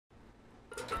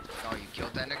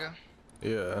Killed that nigga?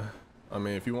 Yeah. I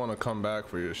mean, if you want to come back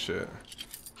for your shit.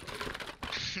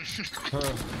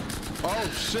 Oh,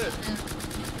 shit.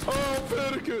 Oh, I'm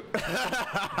panicking.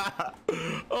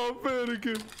 I'm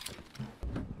panicking.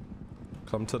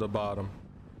 Come to the bottom.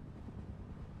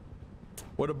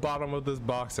 Where the bottom of this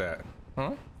box at?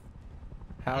 Huh?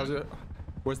 How's it?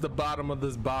 Where's the bottom of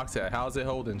this box at? How's it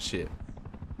holding shit?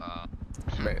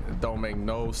 Man, it don't make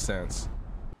no sense.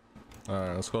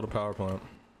 Alright, let's go to power plant.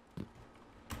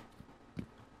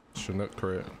 Chinook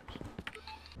crate.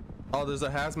 Oh, there's a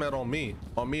hazmat on me.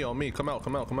 On me, on me. Come out,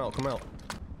 come out, come out, come out.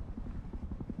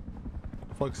 What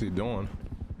the fuck is he doing?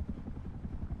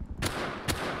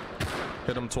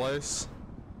 Hit him twice.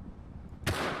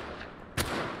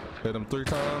 Hit him 3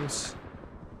 times.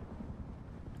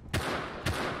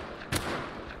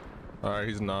 Alright,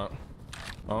 he's not.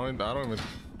 I don't even.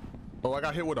 Oh, I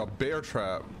got hit with a bear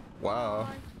trap. Wow.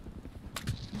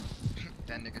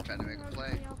 That nigga tried to make a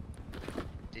play.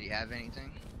 Did he have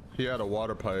anything? He had a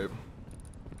water pipe.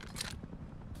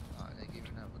 Oh, they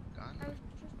even have a gun? I was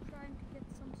just trying to get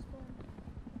some stone.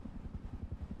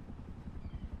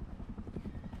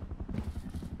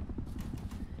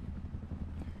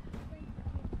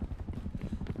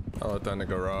 I'll let that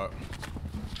nigga rock.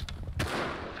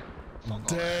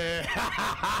 Damn.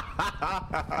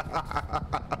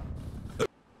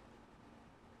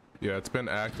 Yeah, it's been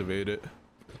activated.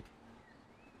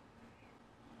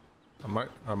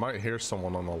 I might hear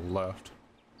someone on the left.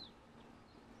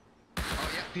 Oh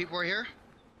yeah, people are here.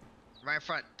 Right in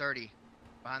front, 30.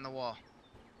 Behind the wall.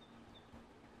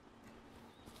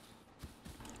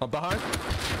 I'm behind.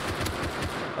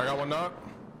 I got one knock.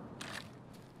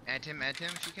 Ant him if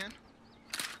you can.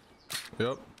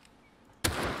 Yep.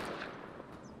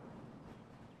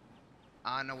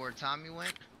 I don't know where Tommy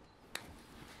went.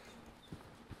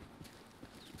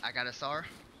 I got a SAR.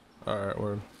 Alright,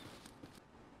 word.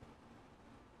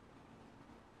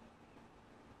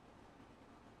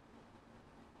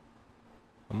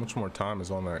 How much more time is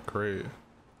on that crate?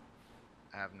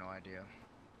 I have no idea.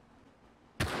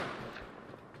 Get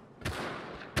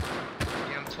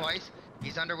him twice.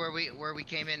 He's under where we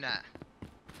came in at.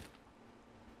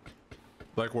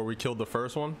 Like where we killed the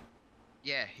first one?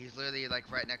 Yeah, he's literally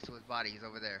like right next to his body. He's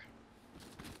over there.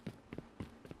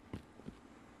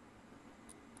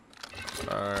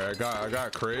 Alright, I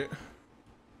got crate.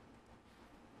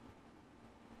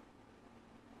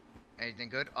 Anything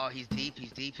good? Oh, he's deep,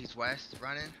 he's west,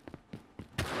 running.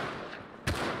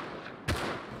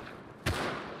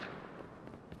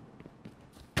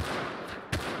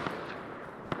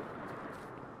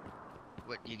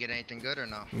 What, you get anything good or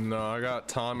no? No, I got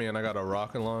Tommy and I got a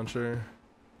rocket launcher.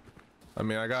 I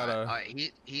mean, I got a...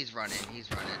 he's running.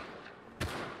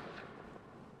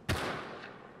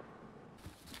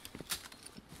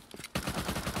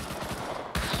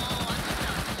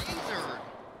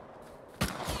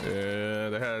 Yeah,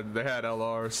 they had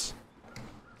LRs.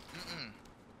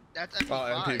 That's MP5.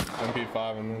 Oh,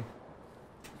 MP5 in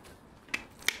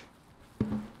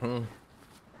there.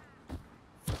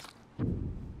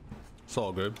 It's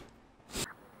all good.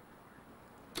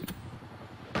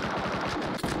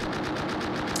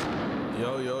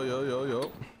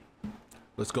 Yo.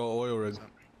 Let's go oil rig.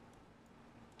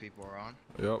 People are on.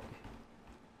 Yep.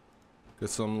 Get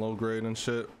some low grade and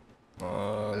shit.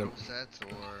 Metal sets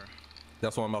or...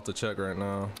 That's what I'm about to check right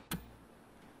now.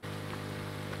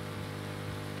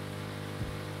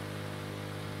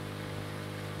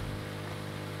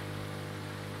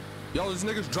 Yo, this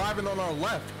nigga's driving on our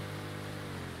left.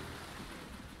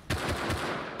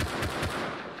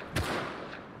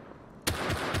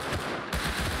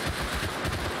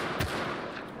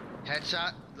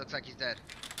 Headshot. Looks like he's dead.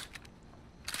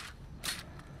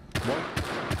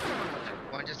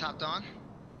 One just hopped on.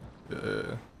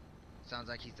 Yeah. Sounds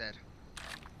like he's dead.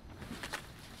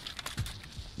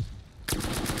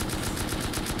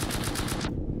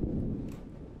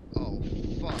 Oh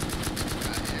fuck.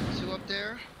 Got M2 up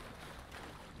there.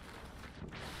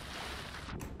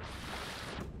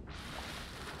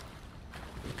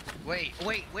 Wait.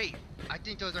 I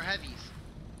think those are heavies.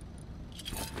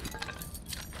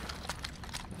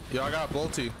 Yo, I got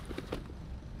Bolty.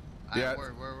 Yeah,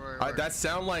 where? that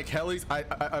sound like helis.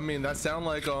 I mean, that sound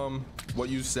like what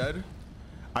you said.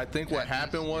 I think what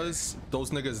happened was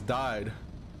those niggas died.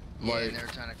 Yeah, like, and they were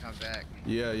trying to come back.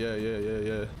 Yeah.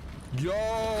 Yo,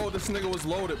 this nigga was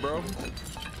loaded, bro.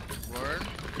 Word?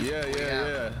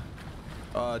 Yeah.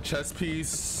 Chest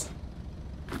piece.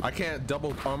 I can't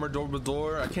double armor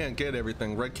door. I can't get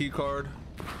everything. Red key card.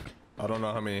 I don't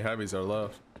know how many heavies are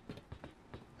left.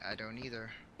 I don't either.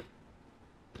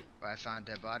 But I found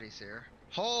dead bodies here.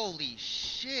 Holy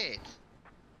shit!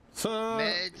 Son.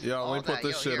 Meds, Yeah, all let me put that.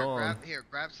 this Yo, shit on.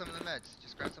 grab some of the meds.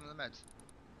 Just grab some of the meds.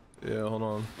 Yeah, hold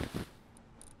on.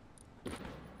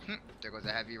 There goes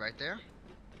a heavy right there.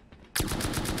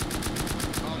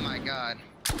 Oh my god.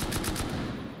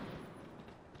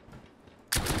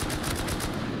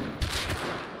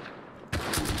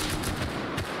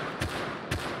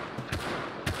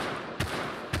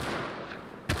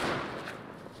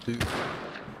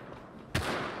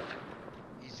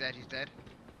 He's dead, he's dead.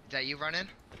 Is that you running?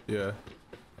 Yeah.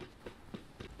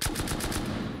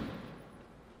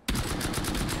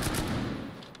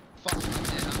 Fuck, I'm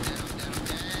dead, I'm dead, I'm dead, I'm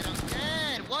dead, I'm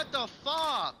dead! What the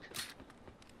fuck?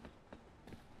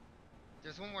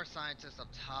 There's one more scientist up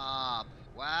top.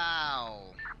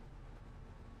 Wow.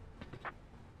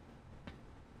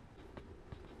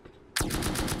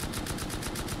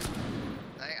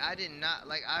 Like, I did not,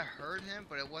 like, I heard him,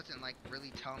 but it wasn't, like,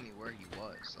 really telling me where he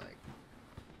was. Like,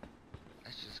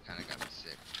 that just kind of got me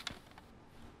sick.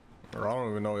 Or I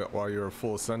don't even know why you're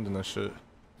full sending this shit.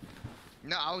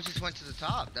 No, I was just went to the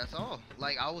top, that's all.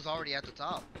 Like, I was already at the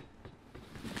top.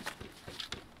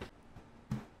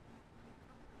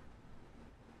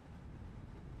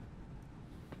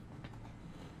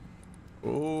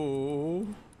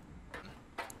 Ooh.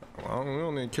 Well, we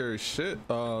don't need to carry shit,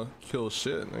 kill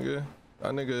shit, nigga.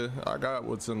 That nigga, I got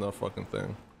what's in the fucking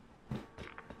thing. You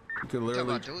could I'm talking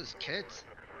literally... about those kits.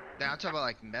 Then I'm talking about,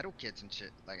 like, metal kits and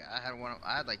shit. Like, I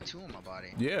had, like, 2 in my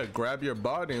body. Yeah, grab your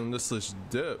body and just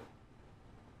dip.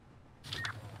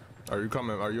 Are you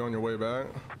coming? Are you on your way back?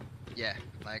 Yeah,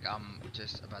 like, I'm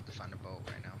just about to find a boat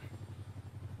right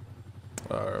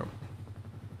now. Alright.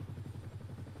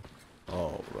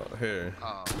 Oh, right here.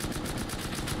 Oh.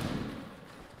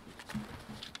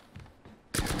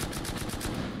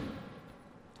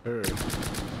 Here.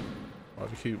 Why'd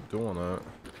you keep doing that?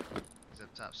 It's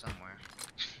up top somewhere.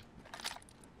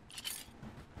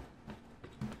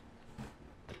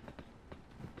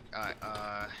 Alright,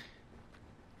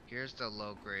 here's the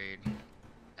low grade.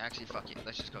 Actually, fuck it.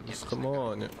 Let's just go get this Come nigga.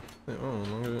 on. Yeah. Oh,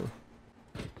 nigga.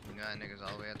 You know that nigga's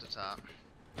all the way at the top.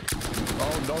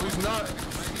 Oh, no, he's not.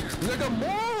 Right here. Nigga,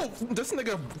 move! This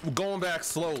nigga going back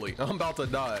slowly. I'm about to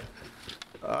die.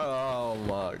 Oh,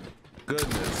 my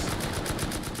goodness.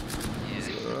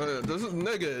 Yeah. This is,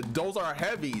 nigga, those are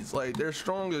heavies. Like, they're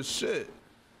strong as shit.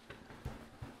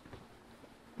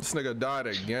 This nigga died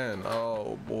again.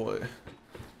 Oh, boy.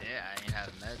 Yeah, I ain't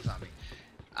having meds on me.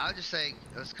 I'll just say,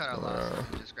 let's cut our losses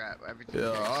and just grab everything. Yeah,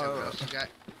 what else you got?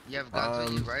 You have guns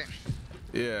on you, right?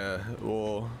 Yeah,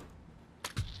 well,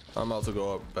 I'm about to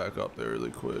go back up there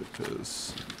really quick,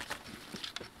 cause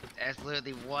There's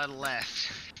literally one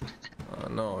left. I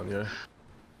know, yeah.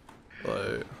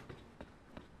 Like,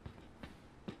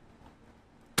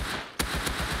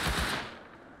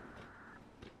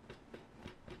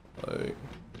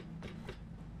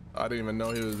 I didn't even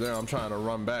know he was there. I'm trying to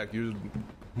run back. You just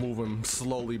moving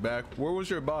slowly back. Where was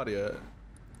your body at?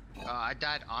 I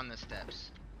died on the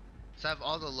steps. So I have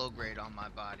all the low grade on my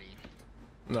body.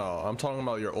 No, I'm talking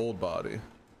about your old body.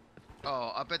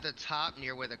 Oh, up at the top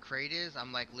near where the crate is,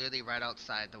 I'm like literally right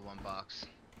outside the one box.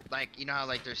 Like, you know how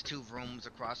like there's 2 rooms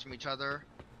across from each other?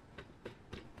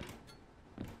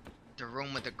 The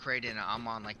room with the crate in it, I'm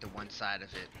on like the one side of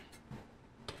it.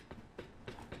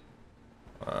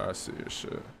 I see your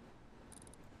shit.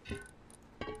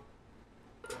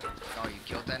 Oh, you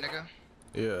killed that nigga?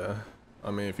 Yeah.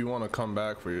 I mean, if you want to come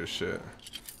back for your shit.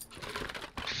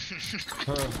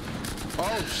 Huh.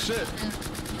 Oh, shit.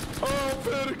 Oh, I'm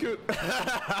panicking.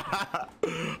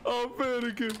 I'm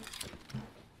panicking.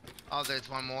 Oh, there's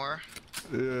one more.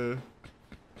 Yeah.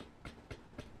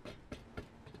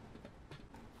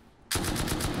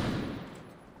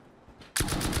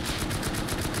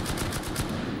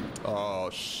 Oh,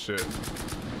 shit.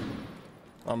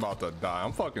 I'm about to die.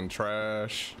 I'm fucking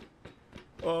trash.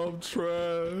 I'm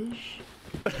trash.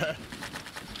 Do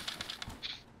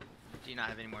you not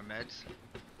have any more meds?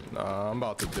 Nah, I'm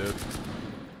about to dip.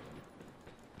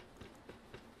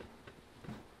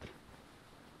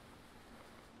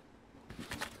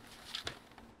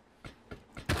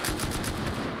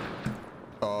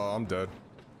 Oh, I'm dead.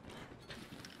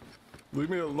 Leave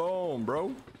me alone,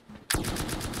 bro.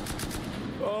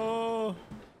 Oh.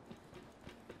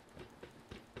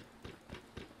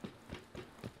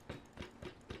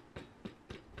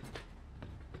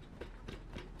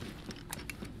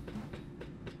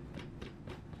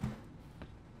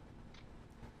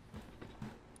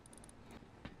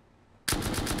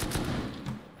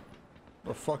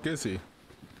 The fuck is he?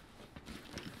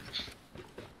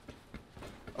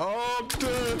 Oh, I'm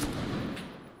dead.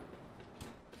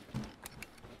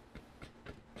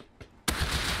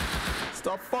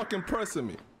 Stop fucking pressing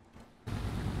me.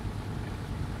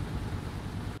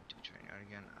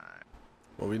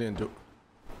 Well, we didn't do.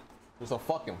 There's a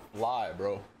fucking fly,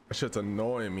 bro. That shit's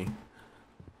annoying me.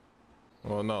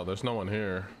 Well, no, there's no one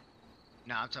here.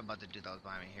 No, I'm talking about the dude that was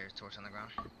behind me here. Torch on the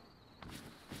ground.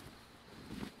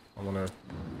 I'm gonna.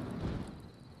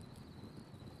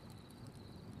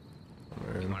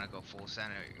 You want to go full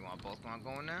center? You want both want to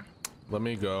go in there? Let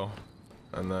me go,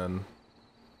 and then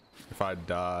if I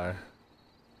die.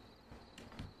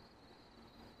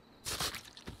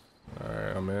 All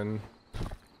right, I'm in.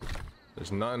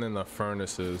 There's nothing in the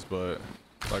furnaces, but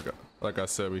like I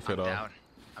said, we could. I'm down.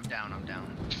 I'm down. I'm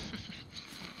down.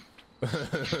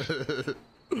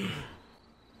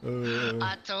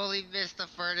 I totally missed the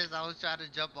furnace I was trying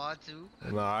to jump onto.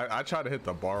 No, I tried to hit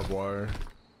the barbed wire.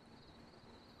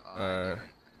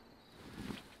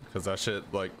 Cause that shit,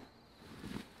 like,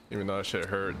 even though that shit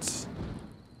hurts.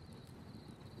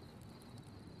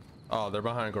 Oh, they're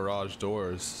behind garage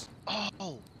doors.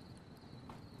 Oh.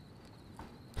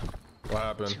 What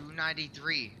happened?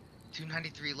 293.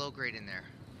 293 low grade in there.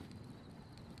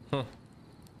 Huh.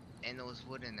 And there was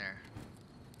wood in there.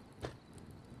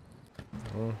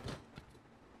 Oh.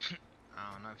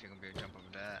 I don't know if you're gonna be able to jump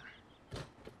over that.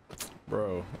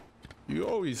 Bro, you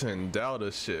always in doubt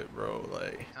of shit, bro.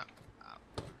 Like, I'm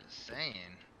just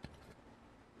saying.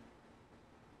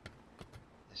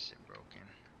 This shit broken.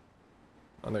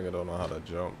 I nigga don't know how to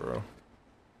jump, bro.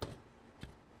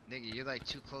 Nigga, you're like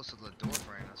too close to the door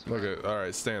frame. That's Look why. at, all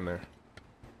right, stand there.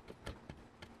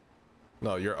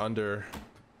 No, you're under.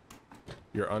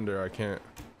 You're under. I can't.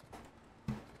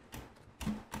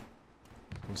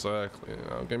 Exactly.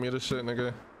 Give me the shit,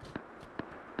 nigga.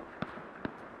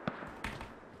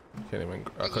 Can't even.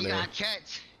 I couldn't You even. got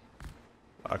catch.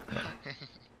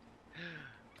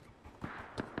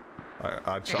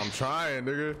 I'm trying,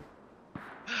 nigga.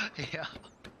 Yeah.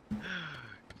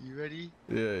 You ready?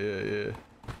 Yeah.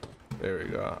 There we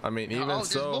go. I mean, even oh,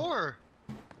 so. there's more.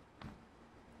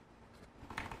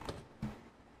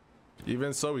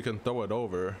 Even so, we can throw it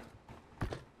over.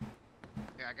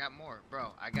 Here, I got more,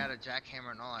 bro. I got a jackhammer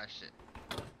and all that shit.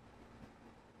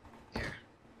 Here.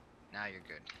 Now you're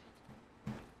good.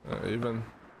 Even.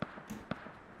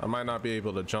 I might not be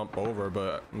able to jump over,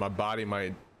 but my body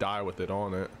might die with it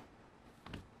on it.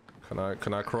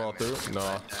 Can I crawl through? No.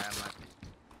 I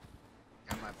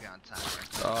might be on time.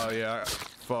 Oh yeah.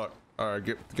 Fuck. All right,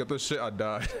 get this shit. I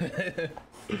died.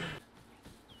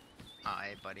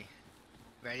 Alright, buddy.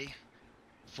 Ready?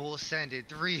 Full send in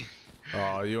 3.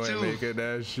 Oh, you ain't 2, making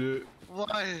that shit. 1.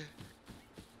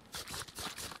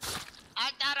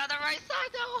 I got on the right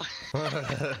side though.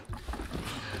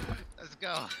 Let's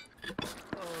go.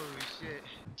 Oh shit.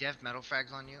 Do you have metal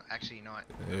frags on you? Actually, you know what?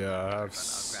 Yeah, I have I'll grab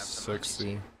some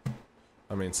 60.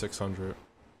 I mean 600.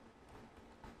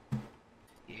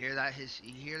 You hear that?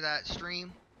 You hear that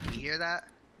stream? You hear that?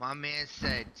 My man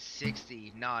said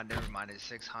 60. Nah, never mind. It's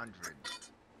 600.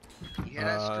 You hear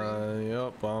that stream?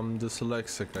 Yep. I'm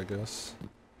dyslexic, I guess.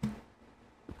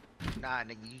 Nah,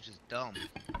 nigga, you just dumb.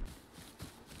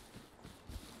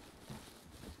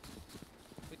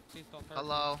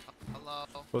 Hello. Hello.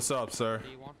 What's up, sir?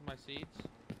 Do you want my seats?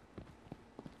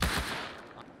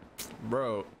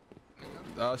 Bro,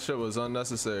 that shit was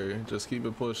unnecessary. Just keep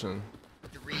it pushing.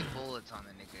 3 bullets on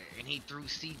the nigga, and he threw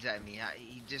seeds at me.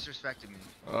 He disrespected me.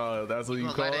 Oh, that's what you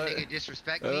gonna call let a it? nigga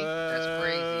disrespect me? That's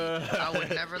crazy. I would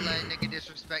never let a nigga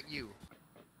disrespect you.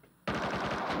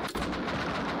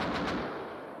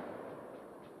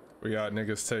 We got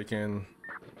niggas taking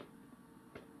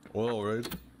oil rig.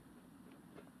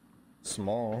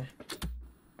 Small.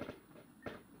 You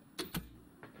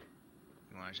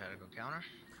wanna try to go counter?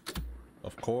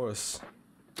 Of course.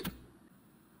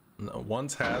 No,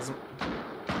 one's hazmat.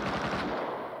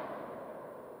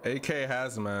 AK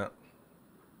hazmat.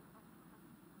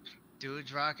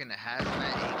 Dude's rocking a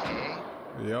hazmat AK.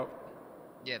 Yep.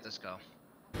 Yeah, let's go.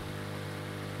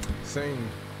 Sing.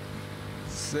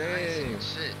 Sing.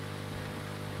 Nice. Shit.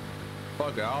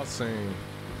 Fuck it, I'll sing.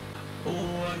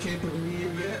 Oh, I can't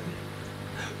believe it.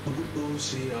 Ooh,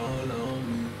 she all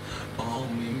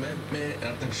on me, man,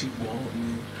 I think she want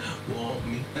me,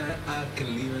 that I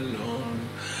can leave alone.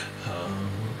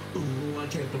 Ooh, I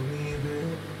can't believe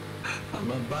it.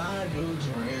 I'ma buy you a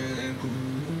drink,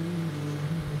 ooh,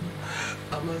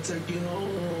 I'ma take you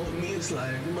home with me, it's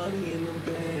like money in the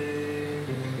bank.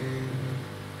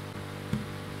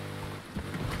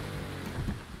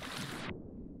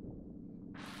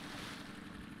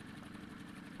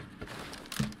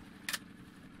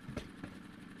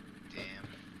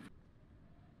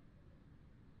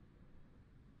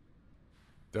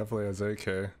 Definitely has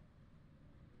AK.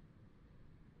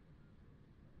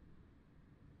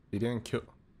 He didn't kill.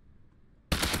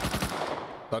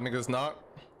 That nigga's not.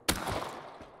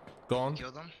 Gone?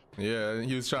 Killed him? Yeah,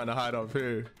 he was trying to hide up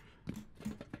here.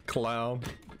 Clown.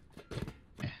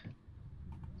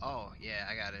 Oh, yeah,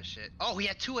 I got his shit. Oh, he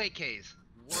had 2 AKs.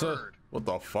 Word. What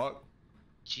the fuck?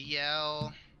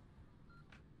 GL.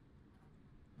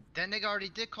 That nigga already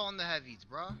did call in the heavies,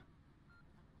 bro.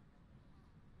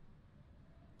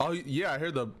 Oh yeah, I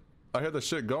hear the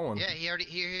shit going. Yeah, he already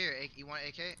here. You want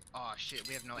AK? Oh shit,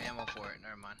 we have no ammo for it.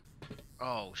 Never mind.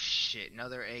 Oh shit,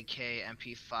 another AK,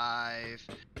 MP5,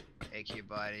 AK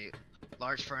body,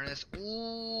 large furnace.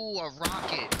 Ooh, a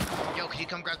rocket. Yo, can you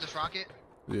come grab this rocket?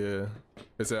 Yeah.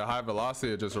 Is it a high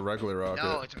velocity or just a regular rocket?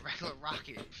 No, it's a regular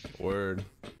rocket. Word.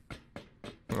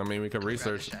 I mean, we can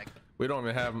research. We don't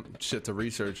even have shit to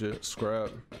research it.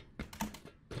 Scrap.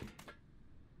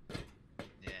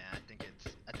 Yeah, I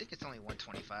think it's only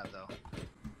 125 though.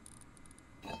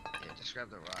 Yeah, just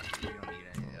grab the rocket. You don't need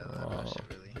any of the other shit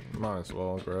really. Might as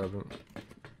well grab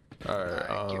it.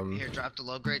 Alright, here, drop the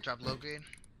low grade. Drop low grade.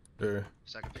 Here.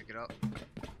 So I can pick it up.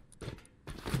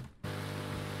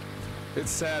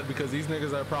 It's sad because these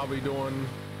niggas are probably doing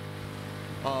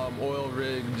oil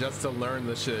rig just to learn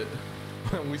the shit.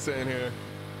 We sitting here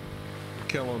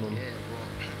killing them. Yeah, well,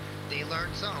 they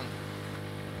learned some.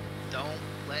 Don't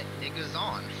let niggas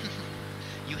on.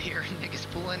 You hear niggas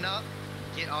pulling up,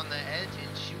 get on the edge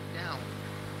and shoot down.